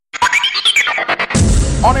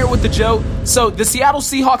On air with the Joe. So the Seattle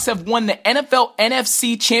Seahawks have won the NFL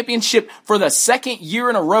NFC Championship for the second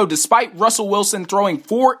year in a row, despite Russell Wilson throwing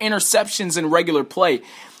 4 interceptions in regular play.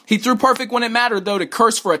 He threw perfect when it mattered, though, to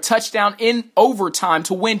curse for a touchdown in overtime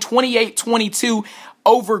to win 28-22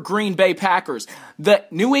 over Green Bay Packers. The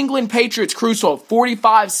New England Patriots cruised to a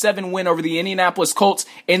 45-7 win over the Indianapolis Colts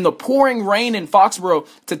in the pouring rain in Foxborough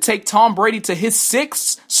to take Tom Brady to his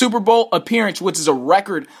 6th Super Bowl appearance, which is a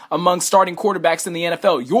record among starting quarterbacks in the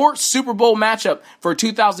NFL. Your Super Bowl matchup for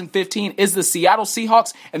 2015 is the Seattle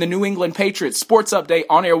Seahawks and the New England Patriots. Sports Update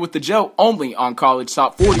on air with the Joe, only on College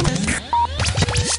Top 40.